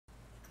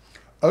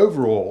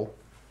Overall,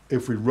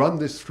 if we run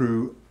this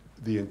through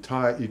the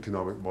entire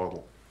economic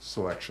model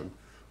selection,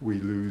 we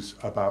lose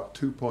about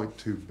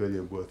 2.2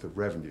 billion worth of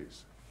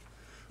revenues.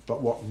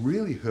 But what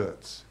really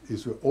hurts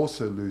is we're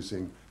also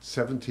losing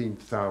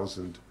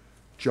 17,000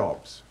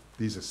 jobs.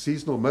 These are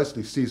seasonal,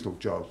 mostly seasonal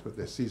jobs, but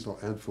they're seasonal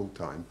and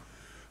full-time.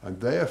 And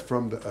they are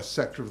from a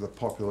sector of the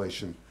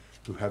population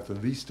who have the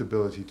least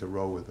ability to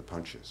roll with the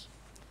punches.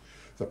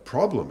 The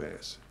problem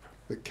is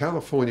that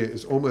California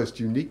is almost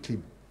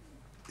uniquely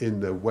in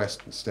the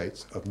western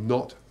states of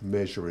not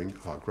measuring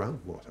our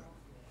groundwater.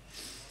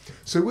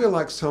 So we're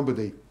like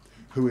somebody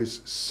who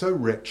is so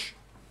rich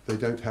they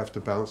don't have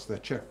to balance their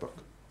checkbook.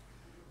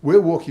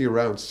 We're walking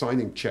around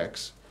signing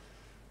checks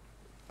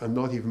and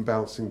not even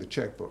balancing the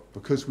checkbook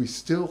because we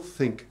still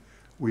think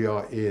we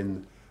are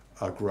in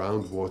a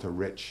groundwater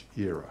rich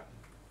era.